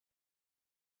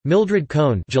Mildred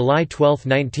Cohn (July 12,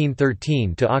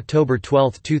 1913 to October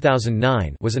 12,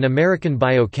 2009) was an American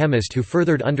biochemist who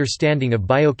furthered understanding of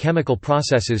biochemical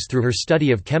processes through her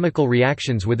study of chemical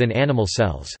reactions within animal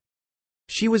cells.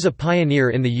 She was a pioneer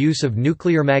in the use of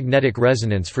nuclear magnetic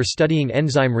resonance for studying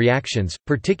enzyme reactions,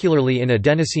 particularly in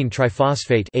adenosine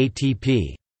triphosphate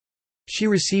 (ATP). She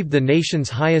received the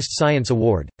nation's highest science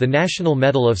award, the National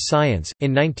Medal of Science,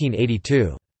 in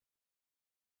 1982.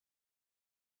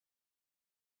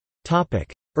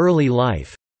 Early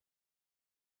life.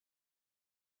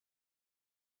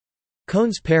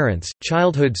 Cohn's parents,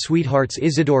 childhood sweethearts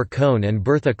Isidore Cohn and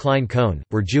Bertha Klein Cohn,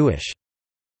 were Jewish.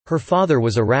 Her father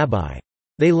was a rabbi.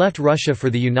 They left Russia for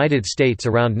the United States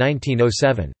around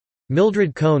 1907.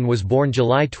 Mildred Cohn was born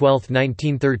July 12,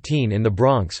 1913 in the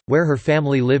Bronx, where her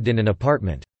family lived in an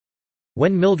apartment.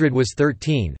 When Mildred was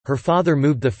 13, her father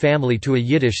moved the family to a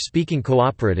Yiddish-speaking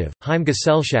cooperative,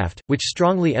 Heimgesellschaft, which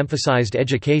strongly emphasized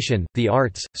education, the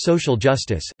arts, social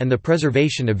justice, and the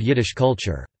preservation of Yiddish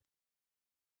culture.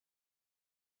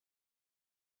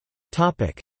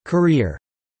 Career.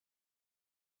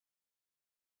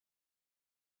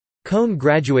 Cohn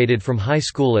graduated from high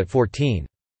school at 14.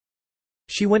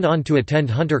 She went on to attend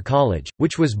Hunter College,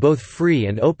 which was both free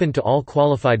and open to all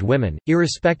qualified women,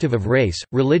 irrespective of race,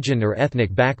 religion or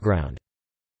ethnic background.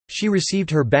 She received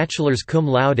her bachelor's cum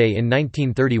laude in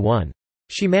 1931.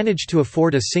 She managed to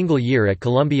afford a single year at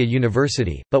Columbia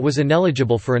University, but was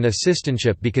ineligible for an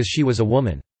assistantship because she was a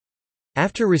woman.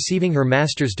 After receiving her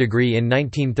master's degree in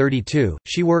 1932,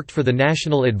 she worked for the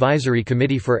National Advisory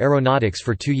Committee for Aeronautics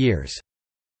for 2 years.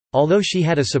 Although she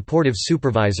had a supportive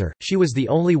supervisor, she was the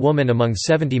only woman among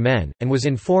 70 men, and was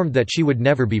informed that she would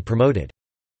never be promoted.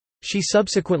 She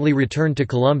subsequently returned to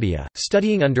Columbia,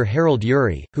 studying under Harold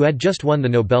Urey, who had just won the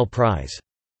Nobel Prize.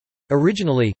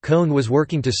 Originally, Cohn was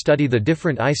working to study the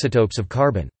different isotopes of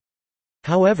carbon.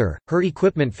 However, her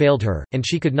equipment failed her, and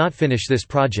she could not finish this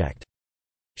project.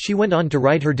 She went on to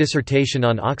write her dissertation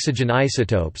on oxygen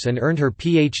isotopes and earned her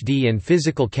Ph.D. in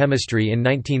physical chemistry in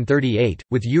 1938.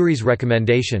 With Urey's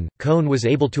recommendation, Cohn was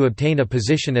able to obtain a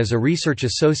position as a research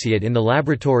associate in the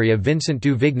laboratory of Vincent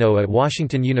du Vigneault at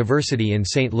Washington University in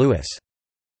St. Louis.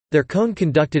 There Cohn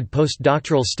conducted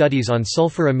postdoctoral studies on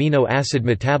sulfur amino acid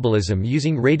metabolism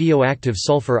using radioactive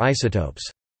sulfur isotopes.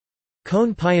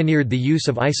 Cohn pioneered the use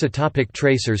of isotopic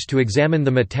tracers to examine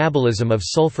the metabolism of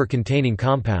sulfur-containing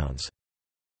compounds.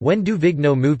 When du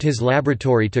Vigneault moved his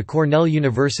laboratory to Cornell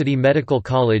University Medical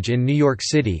College in New York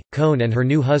City, Cohn and her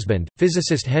new husband,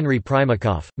 physicist Henry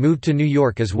Primakoff, moved to New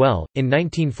York as well. In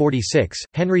 1946,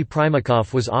 Henry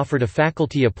Primakoff was offered a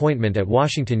faculty appointment at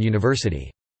Washington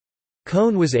University.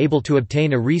 Cohn was able to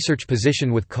obtain a research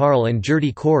position with Carl and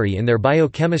Gerty Corey in their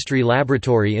biochemistry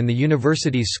laboratory in the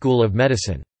university's School of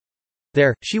Medicine.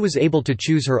 There, she was able to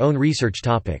choose her own research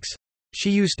topics. She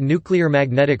used nuclear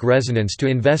magnetic resonance to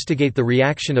investigate the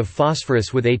reaction of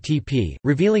phosphorus with ATP,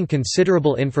 revealing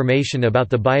considerable information about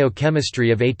the biochemistry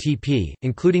of ATP,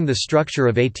 including the structure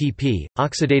of ATP,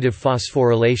 oxidative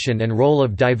phosphorylation and role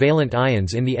of divalent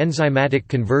ions in the enzymatic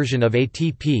conversion of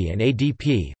ATP and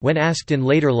ADP. When asked in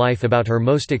later life about her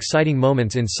most exciting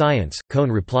moments in science,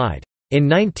 Cohn replied, "In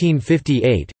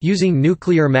 1958, using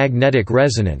nuclear magnetic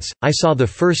resonance, I saw the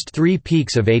first 3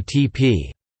 peaks of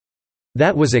ATP.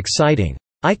 That was exciting.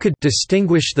 I could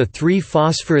distinguish the 3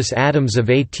 phosphorus atoms of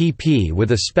ATP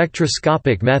with a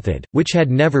spectroscopic method, which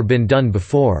had never been done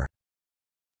before."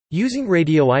 Using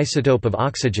radioisotope of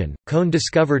oxygen, Cohn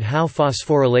discovered how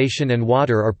phosphorylation and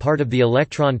water are part of the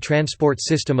electron transport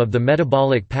system of the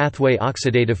metabolic pathway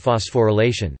oxidative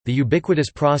phosphorylation, the ubiquitous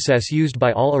process used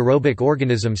by all aerobic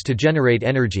organisms to generate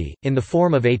energy, in the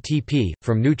form of ATP,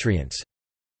 from nutrients.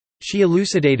 She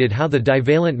elucidated how the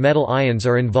divalent metal ions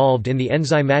are involved in the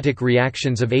enzymatic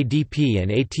reactions of ADP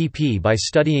and ATP by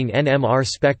studying NMR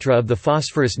spectra of the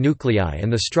phosphorus nuclei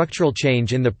and the structural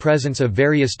change in the presence of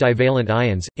various divalent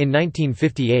ions. In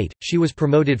 1958, she was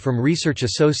promoted from research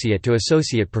associate to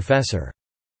associate professor.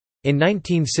 In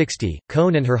 1960,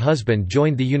 Cohn and her husband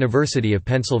joined the University of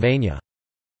Pennsylvania.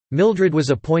 Mildred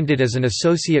was appointed as an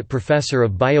associate professor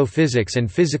of biophysics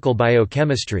and physical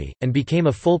biochemistry, and became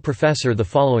a full professor the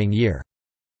following year.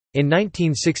 In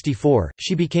 1964,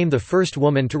 she became the first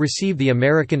woman to receive the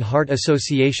American Heart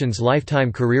Association's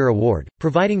Lifetime Career Award,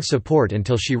 providing support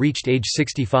until she reached age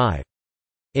 65.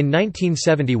 In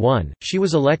 1971, she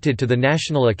was elected to the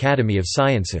National Academy of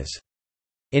Sciences.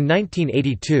 In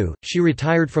 1982, she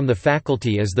retired from the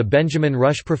faculty as the Benjamin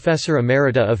Rush Professor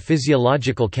Emerita of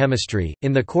Physiological Chemistry.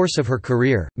 In the course of her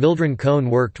career, Mildred Cohn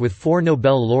worked with 4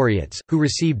 Nobel laureates, who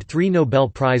received 3 Nobel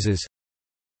Prizes.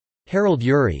 Harold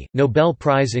Urey, Nobel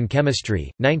Prize in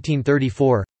Chemistry,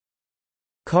 1934.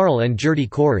 Carl and Gerty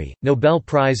Cori, Nobel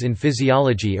Prize in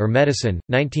Physiology or Medicine,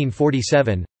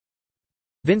 1947.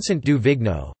 Vincent du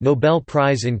Vigneault, Nobel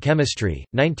Prize in Chemistry,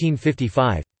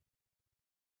 1955.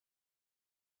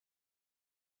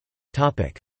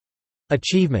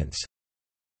 Achievements.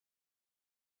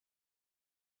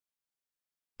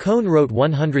 Cohn wrote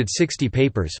 160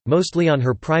 papers, mostly on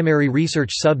her primary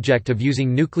research subject of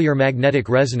using nuclear magnetic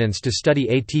resonance to study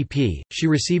ATP. She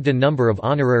received a number of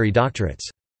honorary doctorates.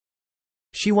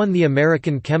 She won the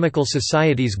American Chemical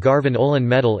Society's Garvin-Olin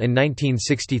Medal in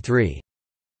 1963.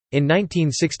 In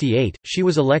 1968, she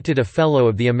was elected a Fellow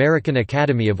of the American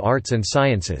Academy of Arts and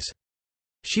Sciences.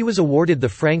 She was awarded the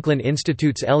Franklin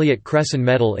Institute's Elliott Cresson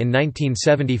Medal in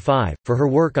 1975, for her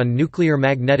work on nuclear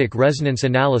magnetic resonance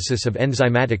analysis of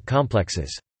enzymatic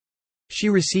complexes. She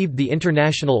received the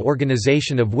International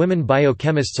Organization of Women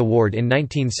Biochemists Award in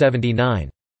 1979.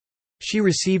 She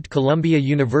received Columbia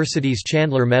University's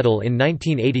Chandler Medal in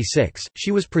 1986.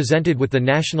 She was presented with the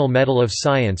National Medal of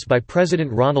Science by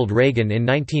President Ronald Reagan in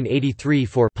 1983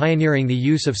 for pioneering the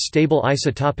use of stable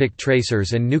isotopic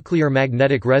tracers and nuclear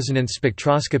magnetic resonance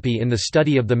spectroscopy in the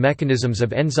study of the mechanisms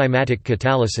of enzymatic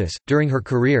catalysis. During her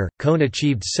career, Cohn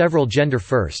achieved several gender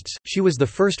firsts. She was the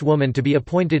first woman to be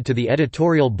appointed to the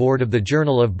editorial board of the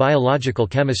Journal of Biological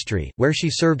Chemistry, where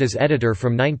she served as editor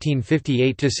from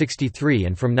 1958 to 63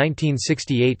 and from 1968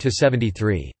 to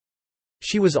 73.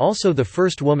 She was also the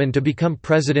first woman to become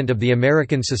president of the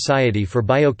American Society for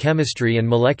Biochemistry and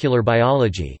Molecular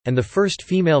Biology, and the first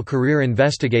female career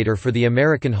investigator for the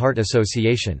American Heart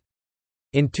Association.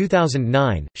 In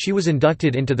 2009, she was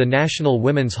inducted into the National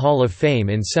Women's Hall of Fame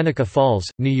in Seneca Falls,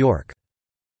 New York.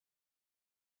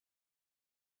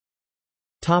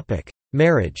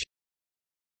 Marriage.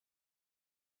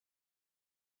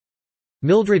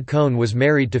 Mildred Cohn was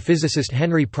married to physicist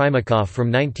Henry Primakoff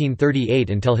from 1938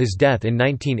 until his death in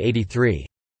 1983.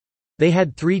 They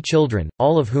had 3 children,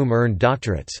 all of whom earned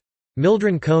doctorates.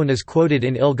 Mildred Cohn is quoted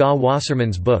in Ilga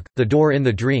Wasserman's book, The Door in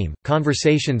the Dream,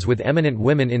 Conversations with Eminent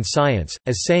Women in Science,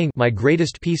 as saying, "My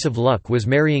greatest piece of luck was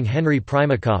marrying Henry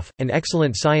Primakoff, an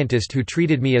excellent scientist who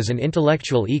treated me as an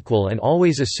intellectual equal and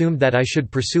always assumed that I should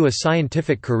pursue a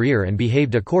scientific career and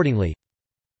behaved accordingly."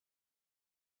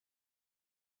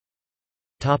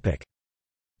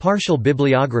 Partial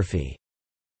bibliography.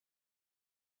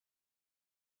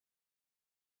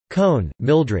 Cohn,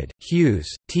 Mildred, Hughes,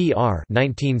 T.R.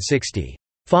 1960.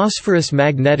 Phosphorus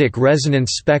Magnetic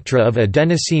Resonance Spectra of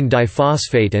Adenosine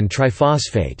Diphosphate and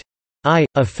Triphosphate. I.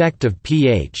 Effect of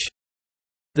pH.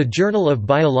 The Journal of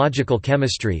Biological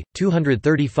Chemistry,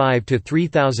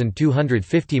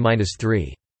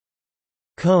 235–3250–3.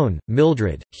 Cohn,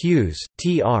 Mildred, Hughes,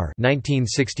 T.R.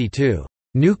 1962.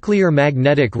 Nuclear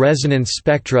Magnetic Resonance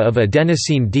Spectra of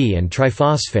Adenosine D and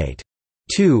Triphosphate.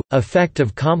 2. Effect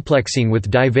of complexing with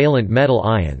divalent metal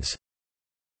ions.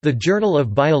 The Journal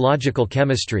of Biological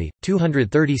Chemistry,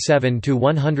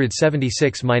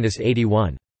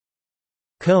 237–176–81.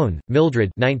 Cohn, Mildred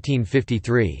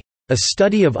 1953. A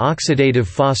Study of Oxidative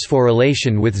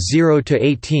Phosphorylation with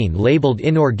 0–18 labeled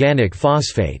inorganic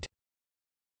phosphate.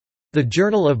 The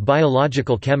Journal of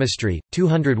Biological Chemistry,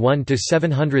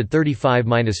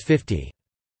 201–735–50.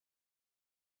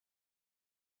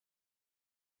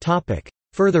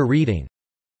 Further reading.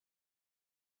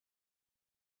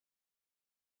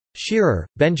 Shearer,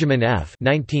 Benjamin F.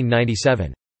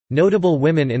 1997. Notable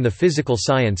Women in the Physical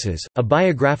Sciences, A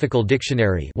Biographical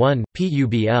Dictionary 1,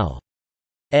 PUBL.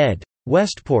 ed.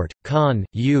 Westport, Conn,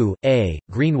 U. A.,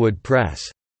 Greenwood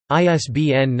Press.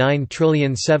 ISBN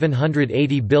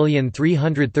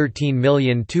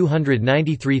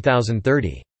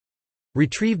 9780313293030.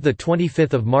 Retrieved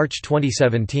 25 March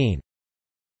 2017.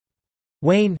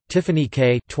 Wayne, Tiffany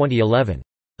K. 2011.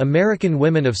 American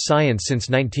Women of Science Since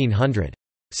 1900.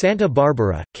 Santa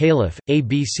Barbara, Calif.,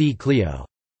 ABC Clio.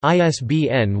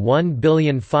 ISBN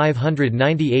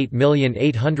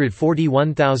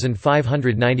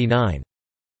 1598841599.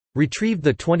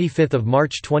 Retrieved 25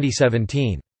 March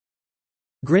 2017.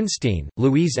 Grinstein,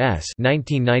 Louise S.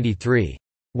 1993.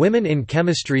 Women in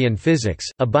Chemistry and Physics,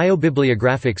 A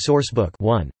Biobibliographic Sourcebook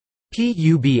 1.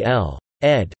 PUBL.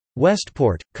 ed.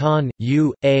 Westport, Conn,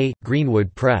 U. A.,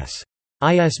 Greenwood Press.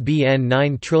 ISBN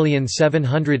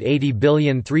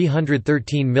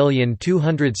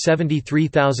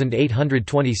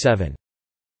 9780313273827.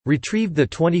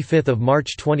 Retrieved 25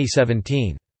 March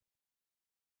 2017.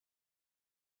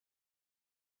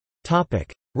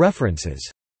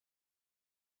 References.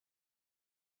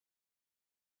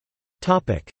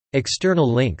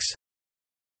 External links.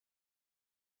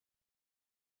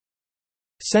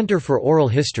 Center for Oral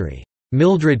History.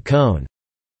 Mildred Cohn.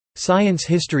 Science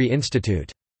History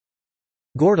Institute.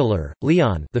 Gordeler,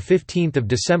 Leon. The 15th of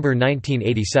December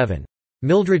 1987.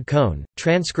 Mildred Cohn.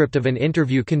 Transcript of an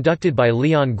interview conducted by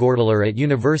Leon Gordeler at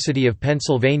University of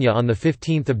Pennsylvania on the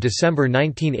 15th of December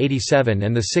 1987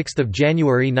 and the 6th of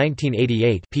January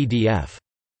 1988. PDF.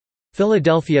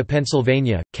 Philadelphia,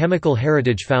 Pennsylvania: Chemical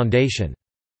Heritage Foundation.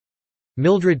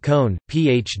 Mildred Cohn,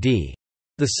 Ph.D.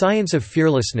 The Science of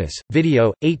Fearlessness.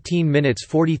 Video, 18 minutes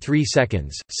 43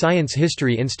 seconds. Science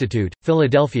History Institute,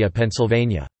 Philadelphia,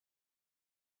 Pennsylvania.